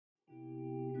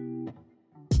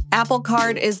Apple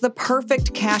Card is the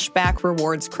perfect cashback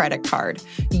rewards credit card.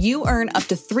 You earn up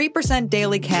to 3%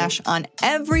 daily cash on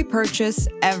every purchase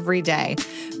every day.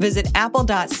 Visit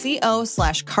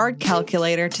apple.co/card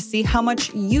calculator to see how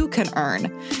much you can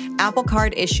earn. Apple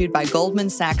Card issued by Goldman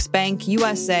Sachs Bank,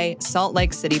 USA, Salt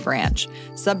Lake City branch.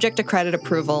 Subject to credit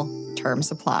approval.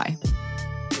 Terms apply.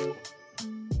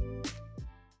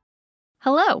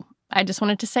 Hello. I just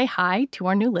wanted to say hi to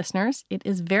our new listeners. It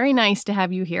is very nice to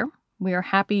have you here. We are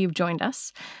happy you've joined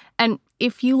us. And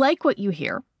if you like what you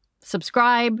hear,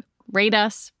 subscribe, rate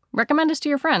us, recommend us to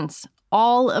your friends.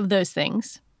 All of those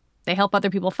things. They help other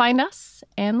people find us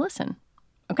and listen.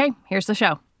 Okay, here's the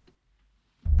show.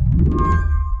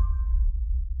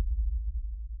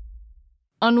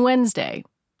 On Wednesday,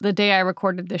 the day I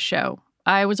recorded this show,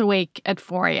 I was awake at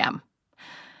 4 a.m.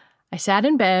 I sat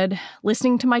in bed,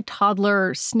 listening to my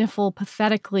toddler sniffle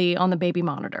pathetically on the baby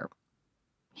monitor.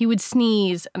 He would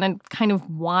sneeze and then kind of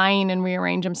whine and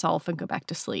rearrange himself and go back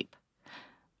to sleep.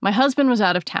 My husband was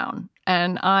out of town,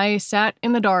 and I sat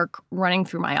in the dark running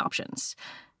through my options.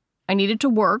 I needed to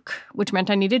work, which meant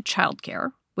I needed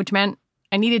childcare, which meant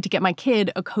I needed to get my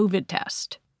kid a COVID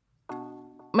test.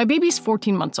 My baby's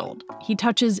 14 months old. He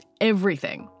touches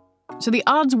everything. So the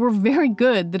odds were very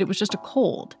good that it was just a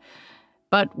cold.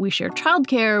 But we shared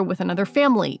childcare with another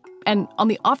family, and on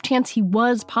the off chance he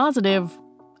was positive,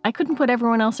 I couldn't put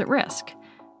everyone else at risk.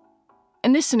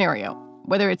 In this scenario,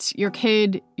 whether it's your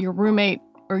kid, your roommate,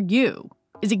 or you,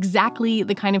 is exactly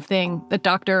the kind of thing that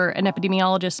doctor and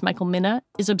epidemiologist Michael Mina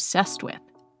is obsessed with.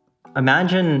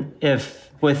 Imagine if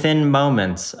within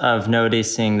moments of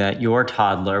noticing that your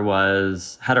toddler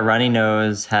had a runny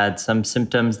nose, had some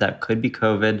symptoms that could be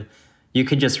COVID, you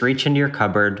could just reach into your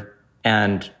cupboard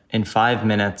and in 5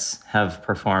 minutes have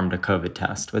performed a COVID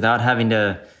test without having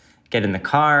to get in the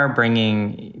car,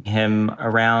 bringing him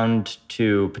around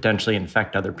to potentially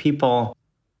infect other people.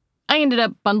 I ended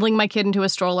up bundling my kid into a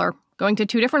stroller, going to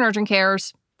 2 different urgent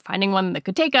cares, finding one that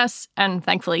could take us, and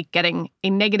thankfully getting a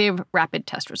negative rapid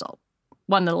test result,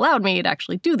 one that allowed me to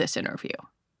actually do this interview.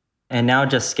 And now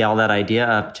just scale that idea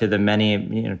up to the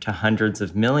many, to hundreds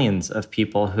of millions of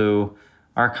people who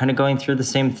are kind of going through the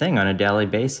same thing on a daily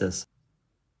basis.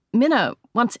 Mina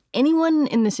wants anyone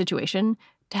in this situation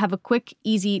to have a quick,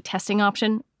 easy testing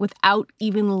option without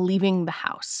even leaving the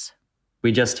house.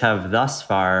 We just have thus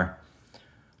far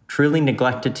truly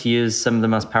neglected to use some of the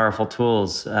most powerful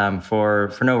tools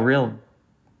for no real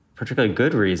particularly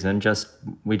good reason.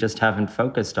 We just haven't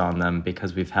focused on them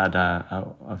because we've had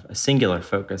a singular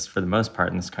focus for the most part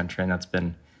in this country, and that's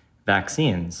been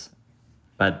vaccines.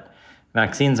 But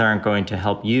vaccines aren't going to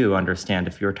help you understand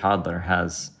if your toddler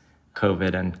has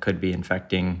COVID and could be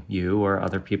infecting you or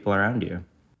other people around you.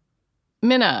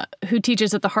 Mina, who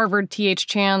teaches at the Harvard T.H.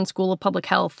 Chan School of Public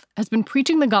Health, has been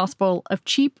preaching the gospel of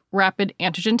cheap, rapid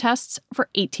antigen tests for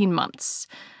 18 months.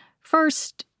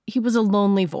 First, he was a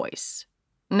lonely voice.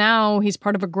 Now he's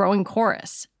part of a growing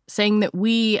chorus, saying that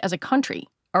we as a country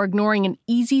are ignoring an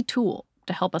easy tool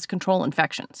to help us control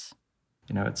infections.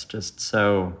 It's just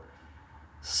so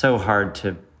hard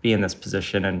to be in this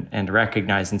position and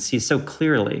recognize and see so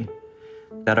clearly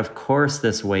that, of course,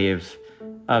 this wave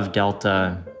of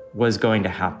Delta was going to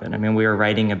happen. I mean, we were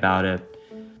writing about it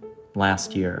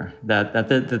last year, that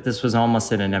this was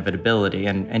almost an inevitability,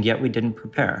 and yet we didn't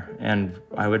prepare. And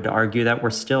I would argue that we're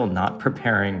still not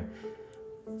preparing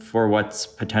for what's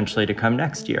potentially to come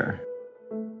next year.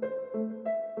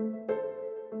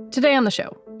 Today on the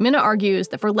show, Mina argues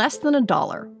that for less than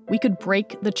 $1, we could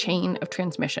break the chain of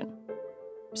transmission.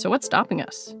 So what's stopping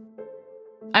us?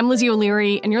 I'm Lizzie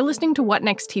O'Leary, and you're listening to What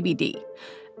Next TBD,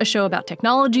 a show about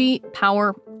technology,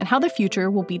 power, and how the future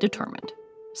will be determined.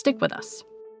 Stick with us.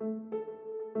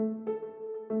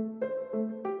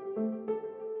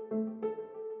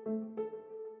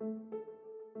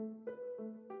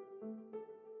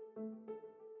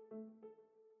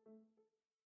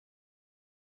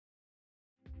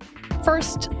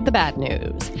 First, the bad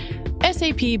news.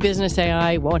 SAP Business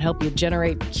AI won't help you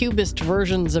generate cubist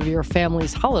versions of your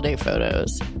family's holiday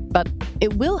photos, but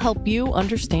it will help you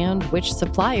understand which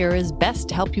supplier is best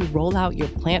to help you roll out your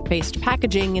plant-based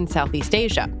packaging in Southeast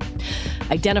Asia.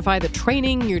 Identify the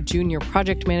training your junior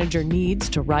project manager needs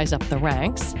to rise up the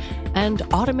ranks, and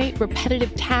automate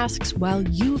repetitive tasks while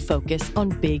you focus on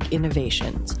big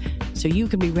innovations, so you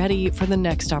can be ready for the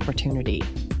next opportunity.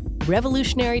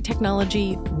 Revolutionary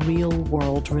technology,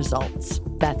 real-world results.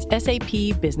 That's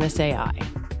SAP Business AI.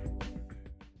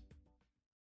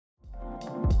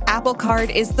 Apple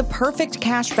Card is the perfect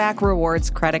cashback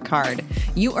rewards credit card.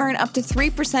 You earn up to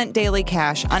 3% daily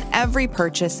cash on every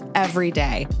purchase every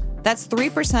day. That's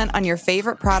 3% on your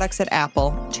favorite products at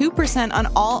Apple, 2% on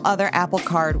all other Apple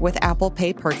Card with Apple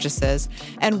Pay purchases,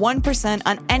 and 1%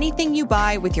 on anything you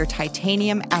buy with your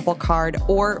titanium Apple Card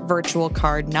or virtual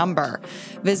card number.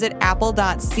 Visit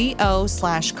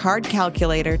apple.co/card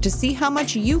calculator to see how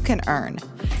much you can earn.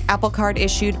 Apple Card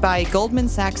issued by Goldman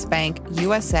Sachs Bank,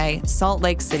 USA, Salt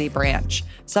Lake City branch.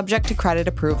 Subject to credit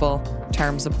approval.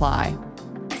 Terms apply.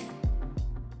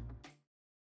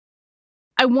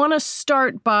 I want to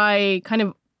start by kind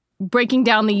of breaking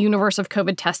down the universe of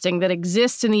COVID testing that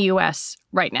exists in the U.S.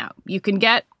 right now. You can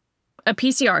get a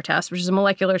PCR test, which is a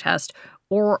molecular test,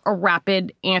 or a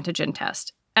rapid antigen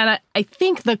test. And I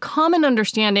think the common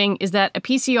understanding is that a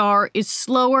PCR is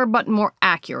slower but more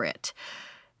accurate.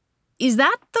 Is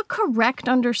that the correct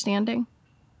understanding?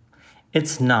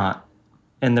 It's not.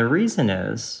 And the reason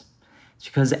is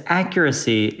because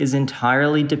accuracy is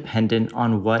entirely dependent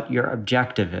on what your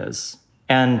objective is.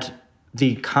 And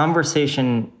the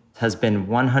conversation has been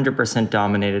 100%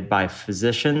 dominated by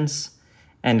physicians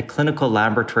and clinical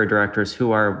laboratory directors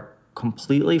who are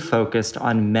completely focused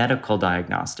on medical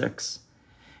diagnostics.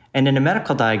 And in a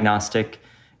medical diagnostic,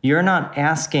 you're not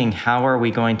asking, how are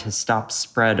we going to stop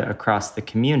spread across the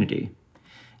community?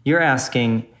 You're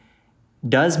asking,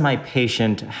 does my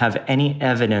patient have any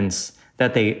evidence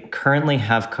that they currently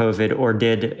have COVID or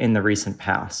did in the recent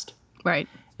past? Right.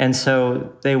 And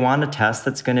so they want a test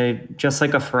that's going to, just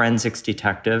like a forensics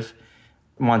detective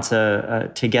wants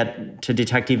to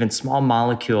detect even small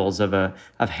molecules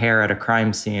of hair at a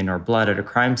crime scene or blood at a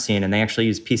crime scene, and they actually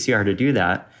use PCR to do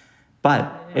that.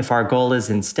 But if our goal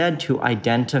is instead to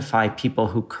identify people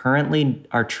who currently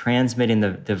are transmitting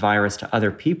the virus to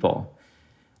other people,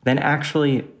 then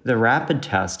actually the rapid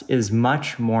test is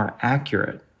much more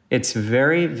accurate. It's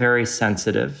very, very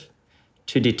sensitive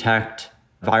to detect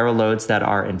viral loads that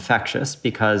are infectious,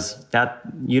 because that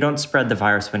you don't spread the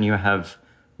virus when you have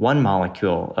one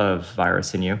molecule of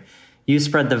virus in you. You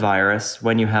spread the virus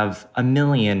when you have 1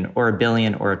 million or 1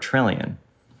 billion or 1 trillion.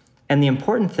 And the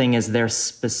important thing is they're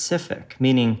specific,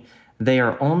 meaning they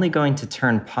are only going to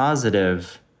turn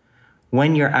positive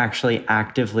when you're actually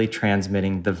actively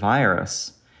transmitting the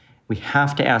virus. We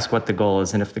have to ask what the goal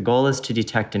is. And if the goal is to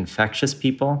detect infectious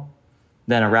people,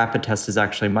 then a rapid test is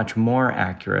actually much more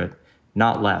accurate,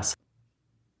 not less.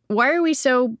 Why are we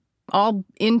so all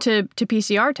into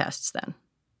PCR tests then?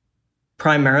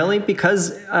 Primarily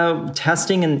because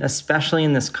testing, and especially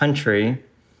in this country,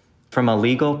 from a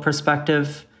legal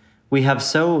perspective, we have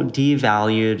so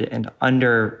devalued and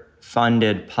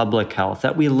underfunded public health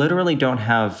that we literally don't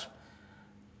have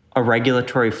a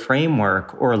regulatory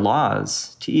framework or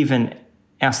laws to even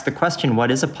ask the question, what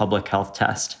is a public health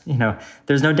test?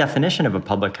 There's no definition of a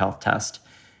public health test.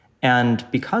 And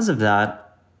because of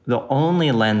that, the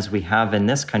only lens we have in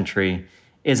this country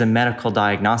is a medical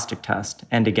diagnostic test.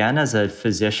 And again, as a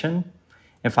physician,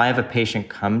 if I have a patient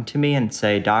come to me and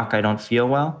say, "Doc, I don't feel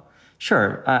well,"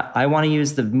 sure, I want to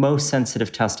use the most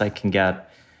sensitive test I can get.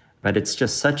 But it's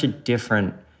just such a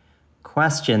different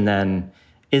question than,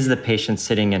 is the patient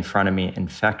sitting in front of me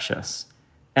infectious?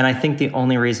 And I think the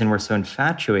only reason we're so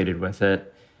infatuated with it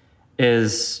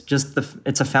is just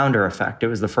it's a founder effect. It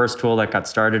was the first tool that got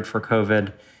started for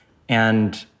COVID.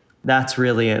 And that's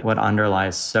really what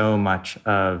underlies so much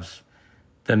of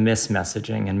the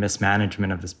mismessaging and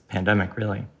mismanagement of this pandemic,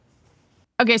 really.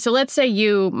 Okay, so let's say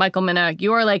you, Michael Mina,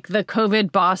 you are like the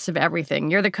COVID boss of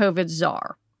everything. You're the COVID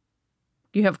czar.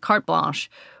 You have carte blanche.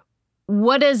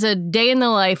 What does a day in the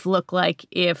life look like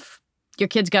if your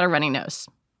kid's got a runny nose?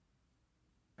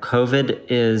 COVID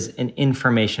is an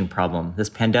information problem. This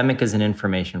pandemic is an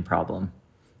information problem.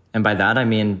 And by that, I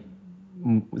mean,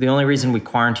 the only reason we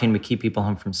quarantine, we keep people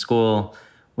home from school,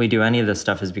 we do any of this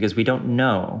stuff is because we don't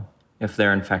know if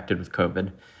they're infected with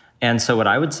COVID. And so what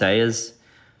I would say is,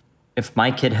 if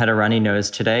my kid had a runny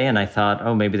nose today and I thought,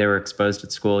 oh, maybe they were exposed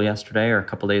at school yesterday or a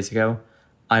couple days ago,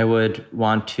 I would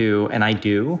want to, and I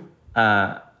do,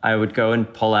 I would go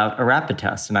and pull out a rapid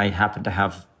test. And I happen to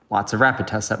have lots of rapid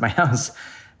tests at my house.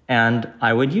 And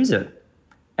I would use it.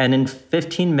 And in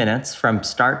 15 minutes from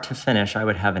start to finish, I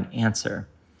would have an answer.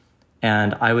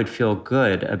 And I would feel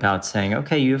good about saying,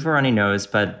 okay, you have a runny nose,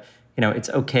 but it's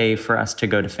okay for us to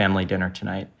go to family dinner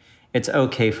tonight. It's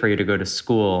okay for you to go to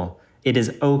school. It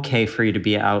is okay for you to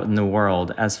be out in the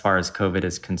world as far as COVID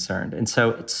is concerned. And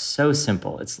so it's so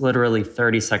simple. It's literally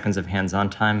 30 seconds of hands-on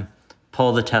time.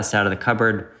 Pull the test out of the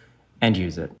cupboard and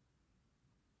use it.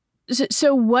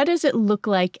 So what does it look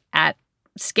like at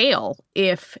scale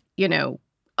if,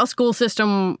 a school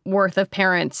system worth of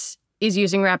parents is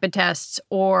using rapid tests,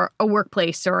 or a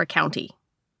workplace or a county?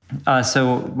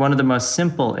 So one of the most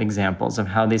simple examples of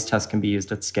how these tests can be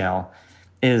used at scale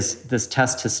is this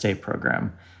Test to Stay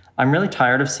program. I'm really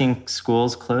tired of seeing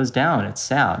schools close down. It's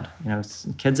sad.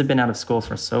 Kids have been out of school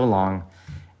for so long,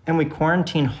 and we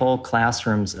quarantine whole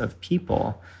classrooms of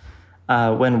people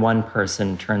when one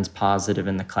person turns positive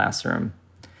in the classroom.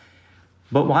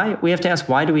 But why? We have to ask,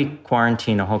 why do we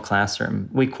quarantine a whole classroom?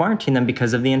 We quarantine them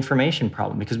because of the information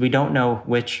problem, because we don't know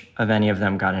which of any of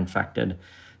them got infected.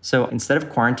 So instead of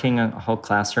quarantining a whole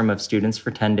classroom of students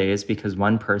for 10 days because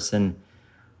one person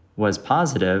was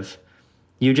positive,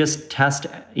 you just test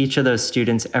each of those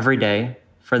students every day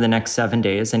for the next 7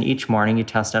 days, and each morning you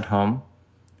test at home.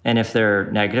 And if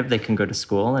they're negative, they can go to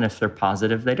school, and if they're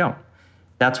positive, they don't.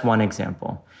 That's one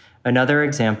example. Another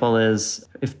example is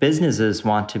if businesses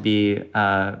want to be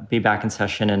back in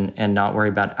session and not worry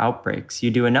about outbreaks,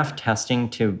 you do enough testing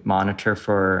to monitor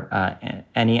for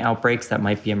any outbreaks that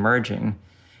might be emerging.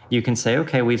 You can say,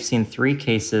 okay, we've seen 3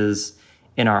 cases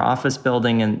in our office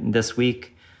building in this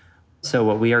week. So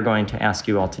what we are going to ask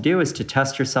you all to do is to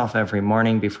test yourself every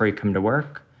morning before you come to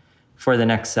work for the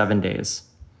next 7 days.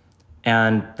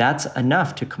 And that's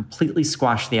enough to completely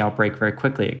squash the outbreak very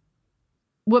quickly.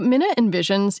 What Minna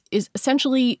envisions is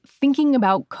essentially thinking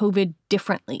about COVID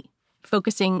differently,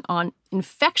 focusing on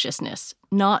infectiousness,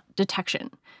 not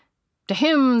detection. To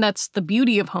him, that's the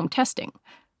beauty of home testing.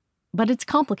 But it's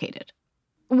complicated.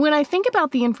 When I think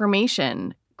about the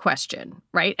information question,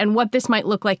 right, and what this might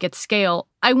look like at scale,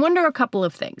 I wonder a couple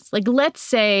of things. Like, let's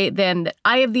say then that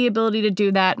I have the ability to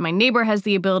do that, my neighbor has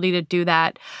the ability to do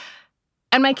that,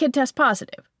 and my kid tests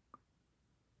positive.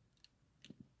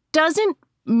 Doesn't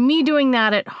me doing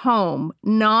that at home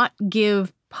not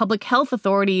give public health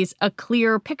authorities a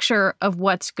clear picture of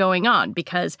what's going on?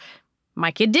 Because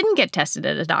my kid didn't get tested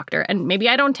at a doctor, and maybe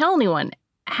I don't tell anyone.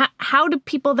 How do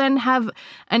people then have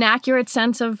an accurate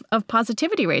sense of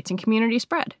positivity rates and community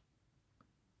spread?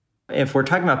 If we're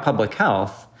talking about public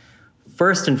health,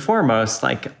 first and foremost,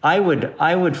 I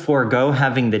would forego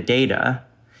having the data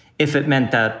if it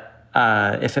meant that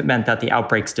the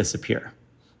outbreaks disappear.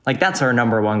 That's our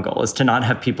number one goal, is to not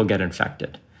have people get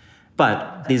infected.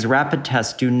 But these rapid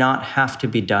tests do not have to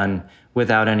be done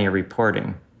without any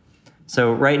reporting.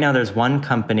 So right now there's one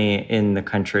company in the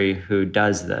country who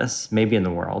does this, maybe in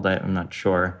the world, I'm not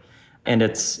sure, and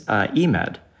it's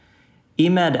eMed.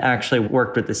 eMed actually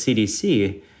worked with the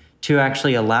CDC to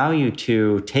actually allow you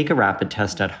to take a rapid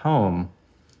test at home,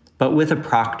 but with a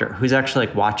proctor who's actually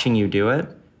watching you do it.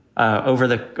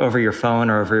 Over your phone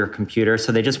or over your computer.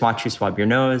 So they just watch you swab your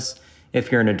nose.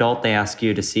 If you're an adult, they ask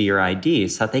you to see your ID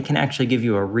so that they can actually give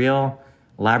you a real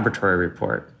laboratory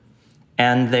report.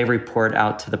 And they report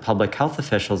out to the public health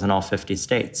officials in all 50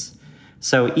 states.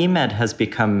 So eMed has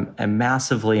become a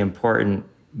massively important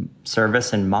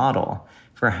service and model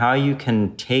for how you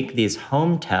can take these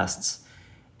home tests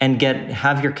and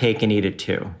have your cake and eat it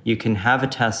too. You can have a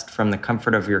test from the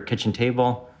comfort of your kitchen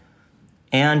table,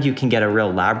 and you can get a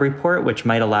real lab report, which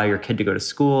might allow your kid to go to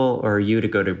school or you to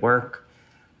go to work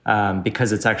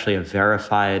because it's actually a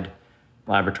verified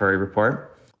laboratory report.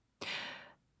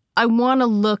 I want to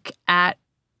look at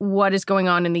what is going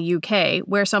on in the UK,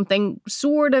 where something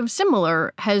sort of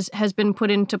similar has been put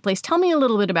into place. Tell me a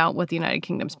little bit about what the United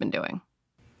Kingdom's been doing.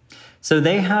 So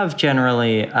they have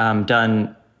generally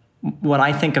done what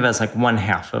I think of as one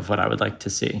half of what I would like to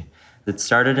see. It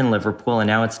started in Liverpool and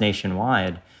now it's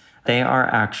nationwide. They are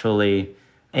actually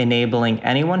enabling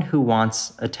anyone who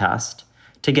wants a test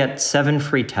to get 7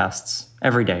 free tests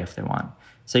every day if they want.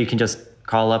 So you can just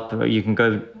call up, you can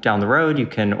go down the road, you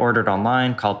can order it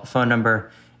online, call up a phone number,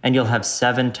 and you'll have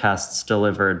 7 tests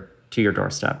delivered to your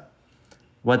doorstep.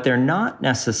 What they're not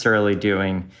necessarily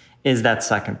doing is that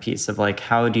second piece of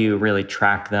how do you really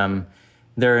track them?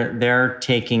 They're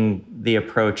taking the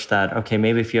approach that, okay,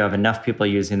 maybe if you have enough people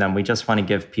using them, we just want to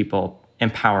give people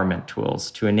empowerment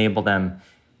tools to enable them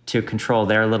to control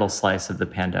their little slice of the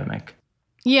pandemic.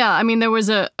 Yeah, I mean, there was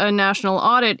a national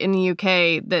audit in the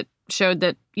UK that showed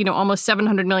that, almost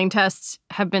 700 million tests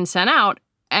have been sent out,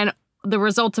 and the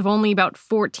results of only about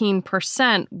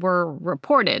 14% were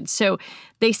reported. So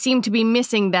they seem to be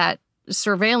missing that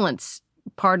surveillance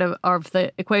part of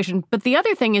the equation. But the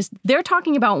other thing is they're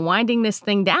talking about winding this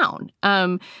thing down.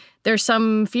 There's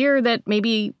some fear that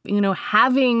maybe,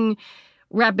 having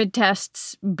rapid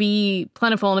tests be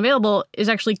plentiful and available is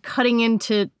actually cutting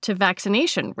into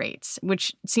vaccination rates,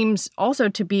 which seems also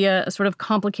to be a sort of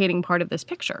complicating part of this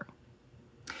picture.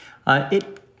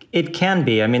 It can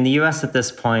be. I mean, the U.S. at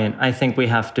this point, I think we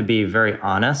have to be very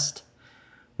honest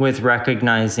with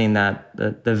recognizing that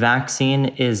the vaccine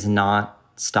is not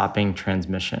stopping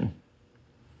transmission.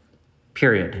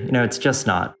 Period. It's just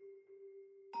not.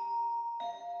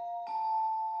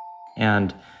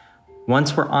 And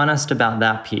Once we're honest about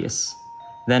that piece,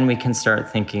 then we can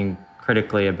start thinking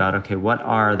critically about, okay, what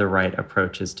are the right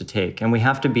approaches to take? And we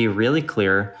have to be really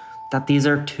clear that these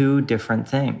are two different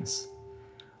things.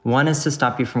 One is to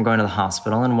stop you from going to the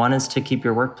hospital, and one is to keep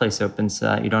your workplace open so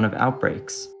that you don't have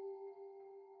outbreaks.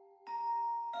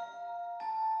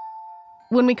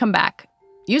 When we come back,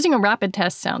 using a rapid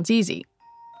test sounds easy.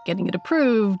 Getting it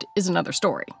approved is another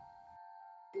story.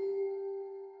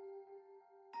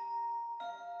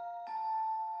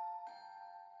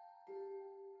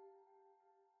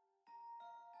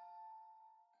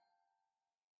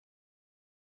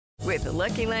 With the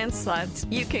Lucky Land Slots,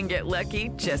 you can get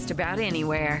lucky just about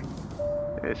anywhere.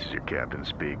 This is your captain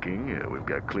speaking. We've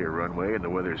got clear runway and the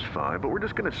weather's fine, but we're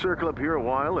just going to circle up here a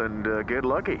while and get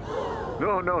lucky.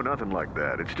 No, nothing like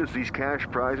that. It's just these cash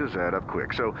prizes add up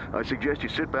quick. So I suggest you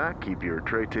sit back, keep your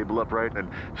tray table upright, and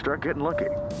start getting lucky.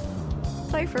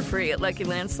 Play for free at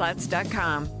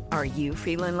LuckyLandSlots.com. Are you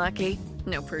feeling lucky?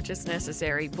 No purchase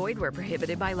necessary. Void where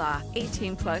prohibited by law.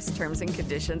 18 plus terms and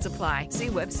conditions apply. See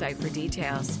website for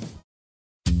details.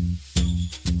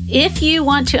 If you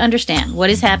want to understand what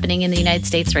is happening in the United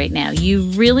States right now, you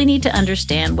really need to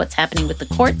understand what's happening with the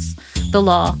courts, the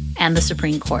law, and the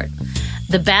Supreme Court.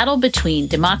 The battle between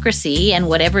democracy and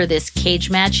whatever this cage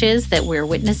match is that we're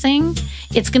witnessing,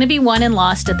 it's going to be won and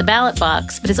lost at the ballot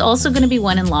box, but it's also going to be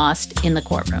won and lost in the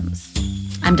courtrooms.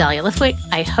 I'm Dahlia Lithwick.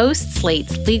 I host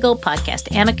Slate's legal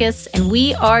podcast Amicus, and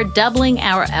we are doubling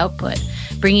our output,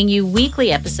 bringing you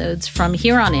weekly episodes from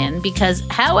here on in, because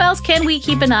how else can we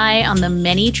keep an eye on the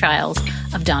many trials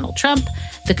of Donald Trump,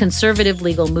 the conservative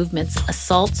legal movement's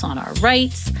assaults on our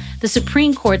rights, the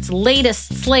Supreme Court's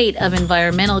latest slate of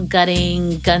environmental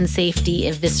gutting, gun safety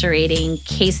eviscerating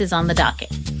cases on the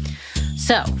docket.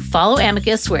 So follow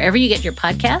Amicus wherever you get your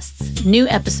podcasts. New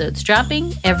episodes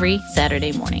dropping every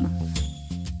Saturday morning.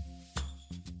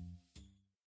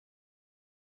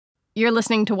 You're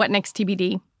listening to What Next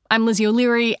TBD. I'm Lizzie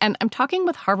O'Leary, and I'm talking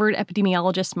with Harvard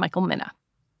epidemiologist Michael Mina.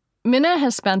 Mina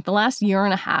has spent the last year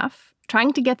and a half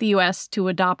trying to get the U.S. to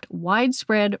adopt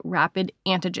widespread rapid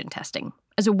antigen testing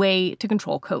as a way to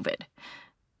control COVID.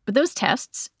 But those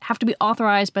tests have to be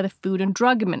authorized by the Food and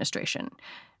Drug Administration.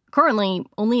 Currently,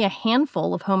 only a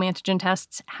handful of home antigen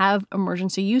tests have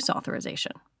emergency use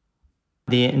authorization.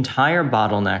 The entire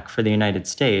bottleneck for the United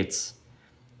States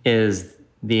is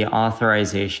the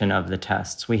authorization of the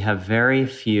tests. We have very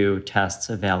few tests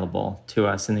available to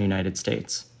us in the United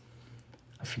States.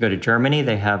 If you go to Germany,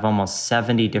 they have almost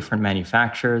 70 different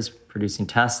manufacturers producing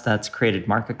tests. That's created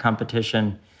market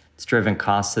competition. It's driven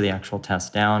costs of the actual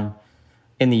test down.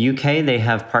 In the UK, they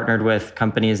have partnered with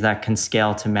companies that can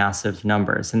scale to massive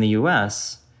numbers. In the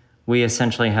US, we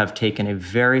essentially have taken a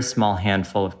very small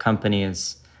handful of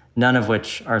companies, none of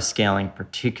which are scaling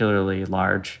particularly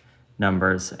large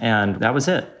numbers, and that was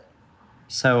it.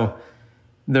 So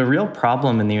the real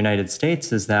problem in the United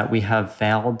States is that we have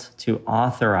failed to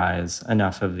authorize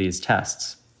enough of these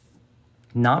tests.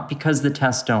 Not because the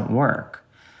tests don't work,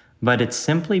 but it's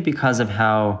simply because of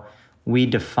how we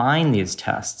define these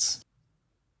tests.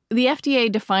 The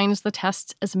FDA defines the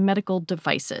tests as medical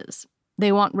devices.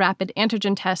 They want rapid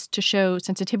antigen tests to show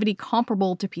sensitivity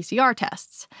comparable to PCR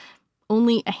tests.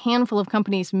 Only a handful of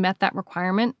companies met that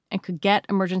requirement and could get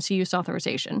emergency use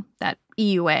authorization, that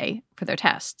EUA, for their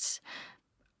tests.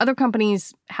 Other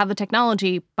companies have the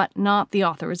technology, but not the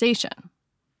authorization.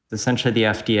 Essentially, the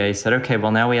FDA said, okay,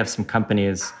 well, now we have some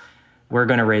companies, we're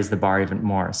going to raise the bar even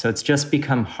more. So it's just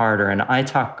become harder. And I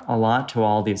talk a lot to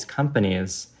all these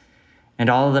companies, and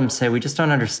all of them say, we just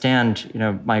don't understand,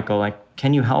 Michael,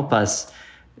 can you help us?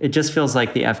 It just feels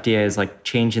like the FDA is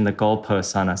changing the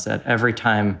goalposts on us at every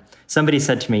time. Somebody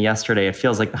said to me yesterday, it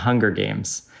feels like the Hunger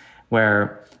Games,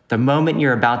 where the moment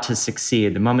you're about to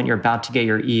succeed, the moment you're about to get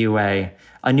your EUA,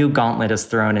 a new gauntlet is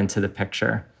thrown into the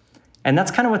picture. And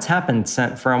that's kind of what's happened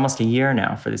for almost a year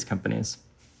now for these companies.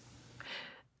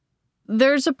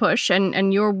 There's a push,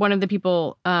 and you're one of the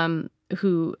people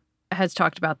who has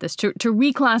talked about this, to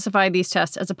reclassify these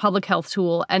tests as a public health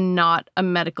tool and not a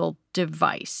medical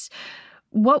device.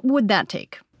 What would that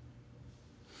take?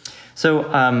 So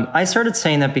I started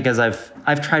saying that because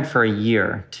I've tried for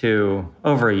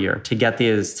over a year to get the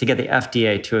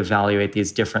FDA to evaluate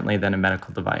these differently than a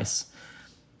medical device.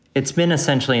 It's been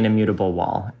essentially an immutable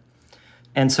wall.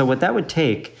 And so what that would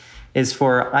take is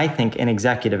for, I think, an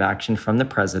executive action from the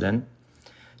president.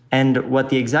 And what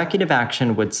the executive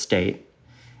action would state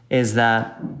is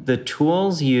that the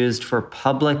tools used for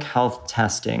public health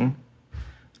testing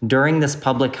during this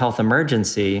public health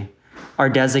emergency are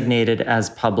designated as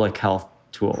public health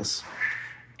tools.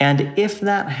 And if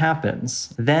that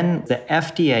happens, then the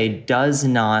FDA does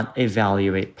not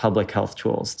evaluate public health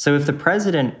tools. So if the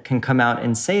president can come out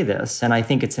and say this, and I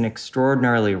think it's an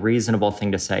extraordinarily reasonable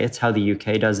thing to say, it's how the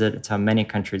UK does it, it's how many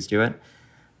countries do it,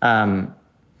 then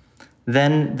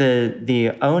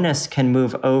the onus can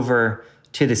move over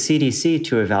to the CDC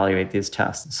to evaluate these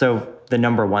tests. So the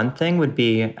number one thing would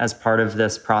be, as part of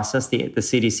this process, the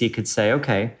CDC could say,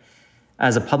 okay,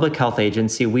 as a public health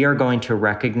agency, we are going to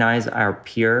recognize our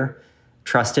peer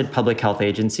trusted public health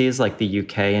agencies like the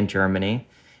UK and Germany,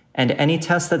 and any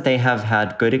tests that they have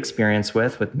had good experience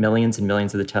with millions and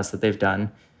millions of the tests that they've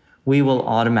done, we will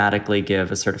automatically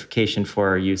give a certification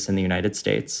for use in the United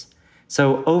States.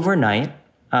 So overnight,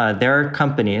 there are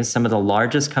companies, some of the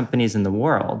largest companies in the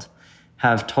world,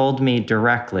 have told me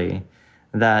directly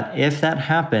that if that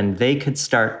happened, they could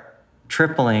start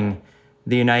tripling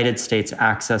the United States'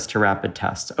 access to rapid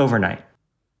tests overnight.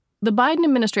 The Biden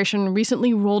administration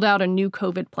recently rolled out a new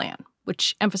COVID plan,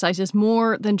 which emphasizes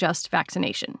more than just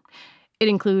vaccination. It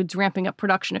includes ramping up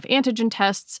production of antigen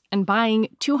tests and buying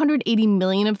 280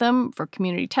 million of them for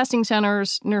community testing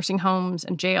centers, nursing homes,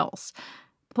 and jails.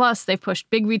 Plus, they've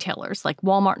pushed big retailers like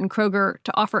Walmart and Kroger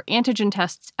to offer antigen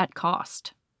tests at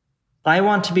cost. I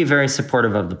want to be very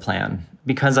supportive of the plan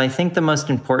because I think the most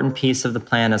important piece of the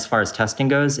plan as far as testing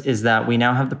goes is that we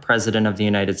now have the President of the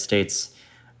United States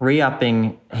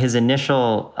re-upping his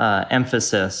initial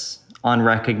emphasis on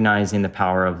recognizing the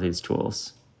power of these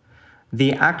tools.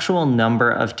 The actual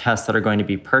number of tests that are going to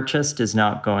be purchased is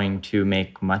not going to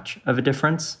make much of a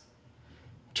difference.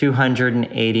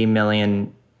 280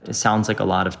 million sounds like a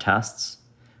lot of tests,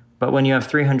 but when you have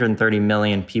 330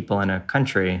 million people in a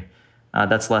country,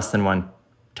 that's less than one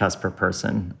test per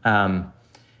person.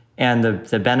 And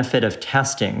the benefit of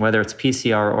testing, whether it's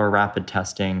PCR or rapid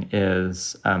testing,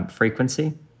 is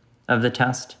frequency of the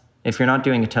test. If you're not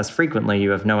doing a test frequently,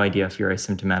 you have no idea if you're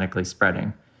asymptomatically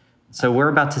spreading. So we're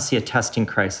about to see a testing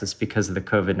crisis because of the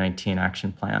COVID-19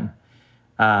 action plan.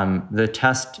 The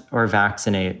test or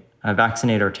vaccinate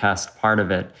or test part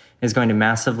of it is going to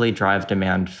massively drive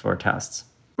demand for tests.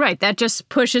 Right, that just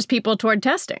pushes people toward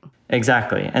testing.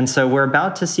 Exactly. And so we're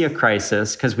about to see a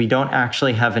crisis because we don't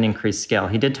actually have an increased scale.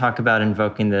 He did talk about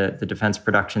invoking the Defense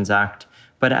Productions Act,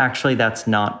 but actually that's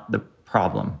not the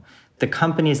problem. The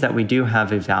companies that we do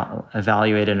have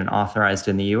evaluated and authorized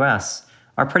in the US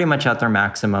are pretty much at their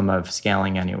maximum of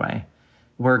scaling anyway.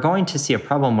 We're going to see a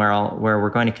problem where we're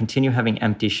going to continue having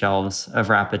empty shelves of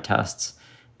rapid tests.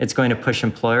 It's going to push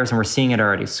employers, and we're seeing it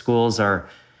already. Schools are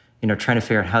trying to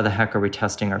figure out how the heck are we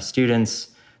testing our students.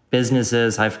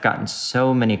 Businesses, I've gotten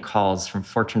so many calls from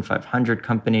Fortune 500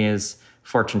 companies,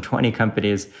 Fortune 20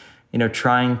 companies,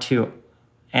 trying to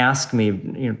ask me,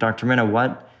 Dr. Mina,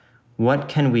 what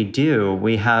can we do?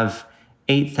 We have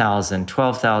 8,000,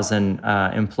 12,000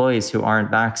 employees who aren't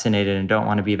vaccinated and don't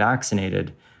want to be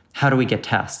vaccinated. How do we get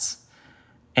tests?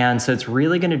 And so it's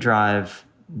really going to drive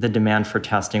the demand for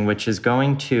testing, which is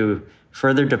going to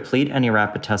further deplete any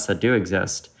rapid tests that do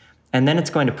exist. And then it's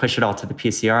going to push it all to the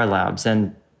PCR labs.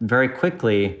 And very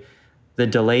quickly, the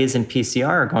delays in PCR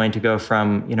are going to go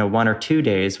from 1 or 2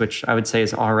 days, which I would say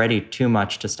is already too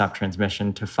much to stop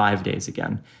transmission, to 5 days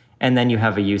again. And then you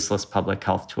have a useless public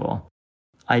health tool.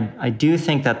 I do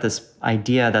think that this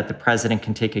idea that the president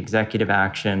can take executive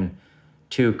action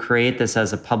to create this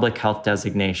as a public health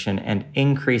designation and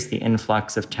increase the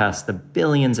influx of tests, the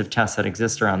billions of tests that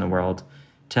exist around the world,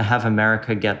 to have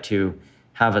America get to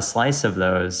have a slice of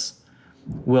those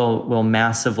will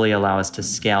massively allow us to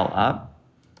scale up.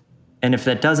 And if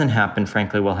that doesn't happen,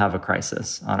 frankly, we'll have a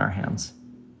crisis on our hands.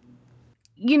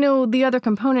 The other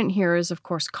component here is, of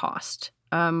course, cost.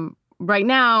 Right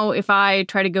now, if I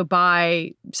try to go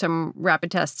buy some rapid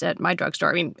tests at my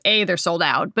drugstore, A, they're sold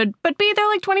out, but B, they're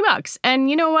like $20. And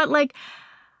you know what? I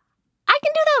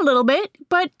can do that a little bit,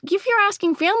 but if you're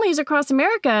asking families across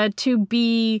America to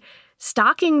be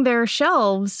stocking their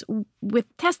shelves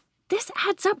with tests, this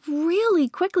adds up really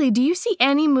quickly. Do you see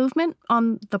any movement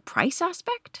on the price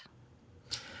aspect?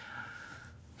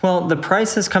 Well, the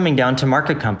price is coming down to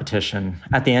market competition.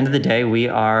 At the end of the day, we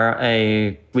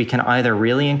can either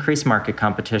really increase market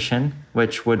competition,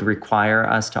 which would require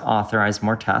us to authorize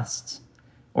more tests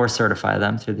or certify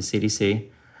them through the CDC.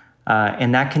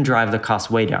 And that can drive the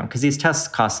cost way down because these tests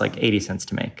cost like 80 cents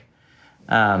to make.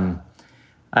 And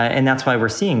that's why we're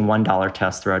seeing $1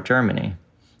 tests throughout Germany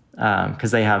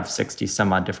because they have 60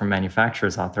 some odd different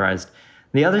manufacturers authorized.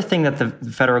 The other thing that the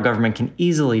federal government can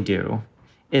easily do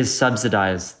is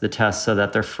subsidize the tests so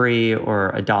that they're free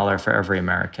or $1 for every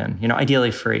American,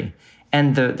 ideally free.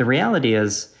 And the reality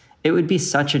is it would be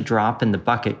such a drop in the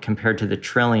bucket compared to the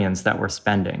trillions that we're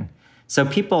spending. So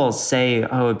people say,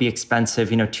 oh, it'd be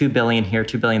expensive, $2 billion here,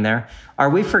 $2 billion there. Are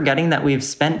we forgetting that we've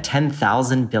spent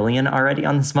 10,000 billion already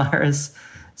on this virus?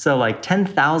 So like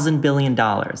 $10,000 billion,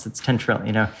 it's 10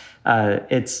 trillion,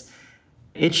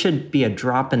 it should be a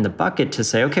drop in the bucket to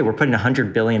say, okay, we're putting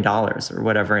 $100 billion or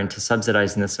whatever into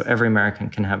subsidizing this so every American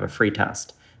can have a free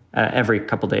test every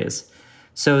couple days.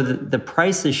 So the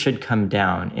prices should come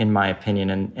down, in my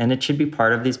opinion, and it should be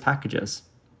part of these packages.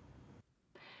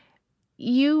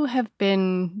 You have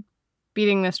been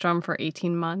beating this drum for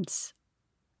 18 months,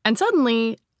 and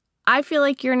suddenly I feel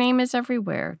like your name is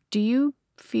everywhere. Do you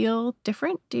feel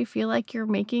different? Do you feel like you're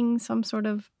making some sort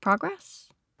of progress?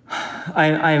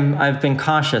 I've been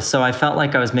cautious. So I felt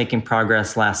like I was making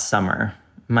progress last summer.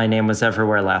 My name was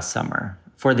everywhere last summer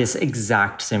for this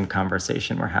exact same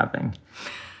conversation we're having.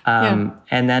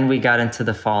 And then we got into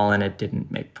the fall and it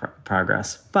didn't make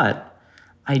progress. But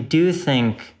I do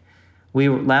think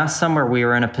last summer we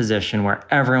were in a position where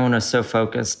everyone was so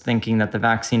focused thinking that the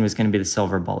vaccine was going to be the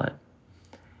silver bullet.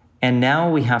 And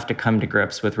now we have to come to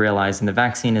grips with realizing the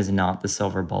vaccine is not the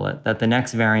silver bullet, that the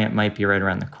next variant might be right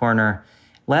around the corner.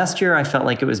 Last year, I felt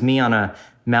like it was me on a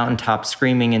mountaintop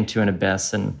screaming into an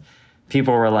abyss, and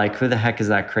people were like, who the heck is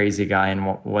that crazy guy, and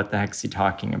what the heck is he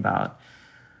talking about?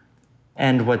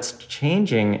 And what's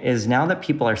changing is now that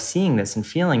people are seeing this and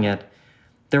feeling it,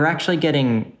 they're actually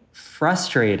getting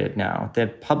frustrated now. The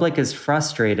public is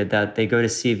frustrated that they go to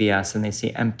CVS and they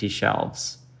see empty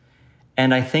shelves.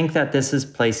 And I think that this is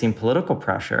placing political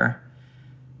pressure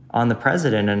on the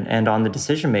president and on the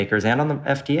decision makers and on the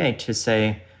FDA to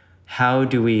say, how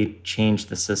do we change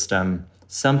the system?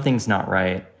 Something's not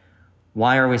right.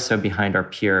 Why are we so behind our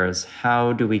peers?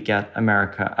 How do we get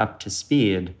America up to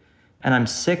speed? And I'm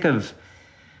sick of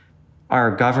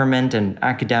our government and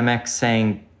academics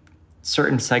saying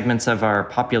certain segments of our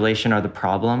population are the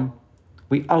problem.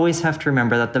 We always have to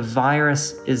remember that the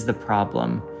virus is the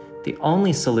problem. The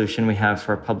only solution we have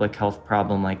for a public health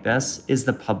problem like this is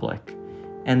the public.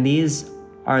 And these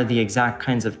are the exact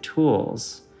kinds of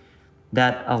tools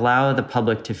that allow the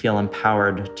public to feel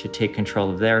empowered to take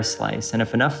control of their slice. And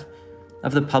if enough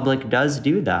of the public does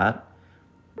do that,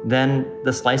 then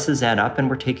the slices add up and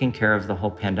we're taking care of the whole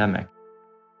pandemic.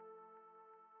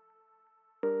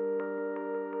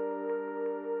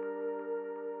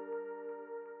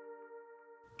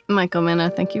 Michael Mina,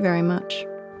 thank you very much.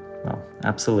 Well,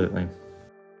 absolutely.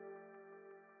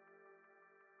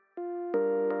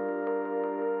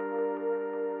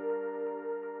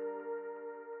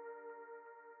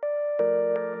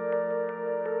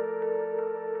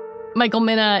 Michael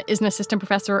Mina is an assistant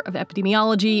professor of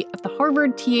epidemiology at the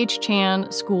Harvard T.H.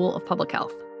 Chan School of Public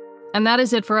Health. And that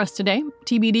is it for us today.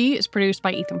 TBD is produced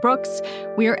by Ethan Brooks.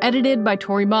 We are edited by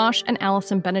Tori Bosch and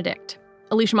Allison Benedict.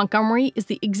 Alicia Montgomery is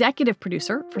the executive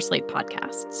producer for Slate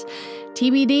Podcasts.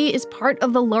 TBD is part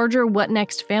of the larger What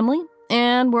Next family,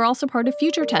 and we're also part of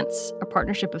Future Tense, a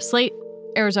partnership of Slate,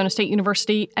 Arizona State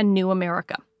University, and New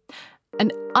America.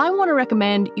 And I want to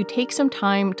recommend you take some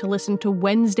time to listen to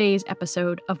Wednesday's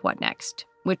episode of What Next,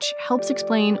 which helps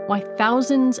explain why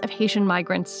thousands of Haitian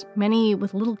migrants, many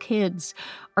with little kids,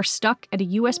 are stuck at a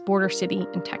U.S. border city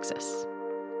in Texas.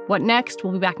 What Next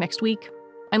will be back next week.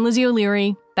 I'm Lizzie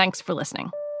O'Leary. Thanks for listening.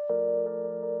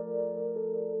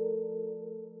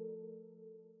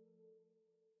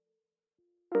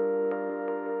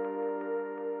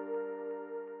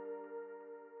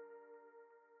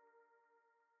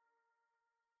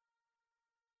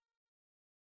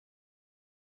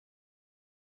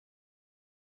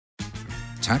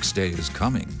 Tax day is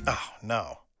coming. Oh,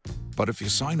 no. But if you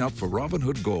sign up for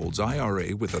Robinhood Gold's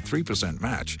IRA with a 3%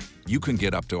 match, you can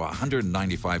get up to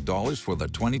 $195 for the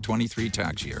 2023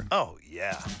 tax year. Oh,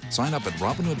 yeah. Sign up at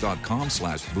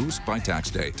Robinhood.com/boost by tax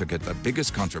day to get the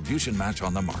biggest contribution match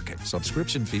on the market.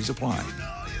 Subscription fees apply.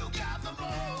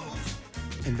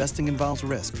 Investing involves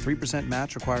risk. 3%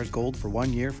 match requires gold for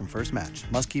 1 year from first match.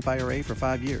 Must keep IRA for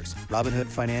 5 years. Robinhood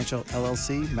Financial,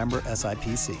 LLC, member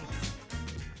SIPC.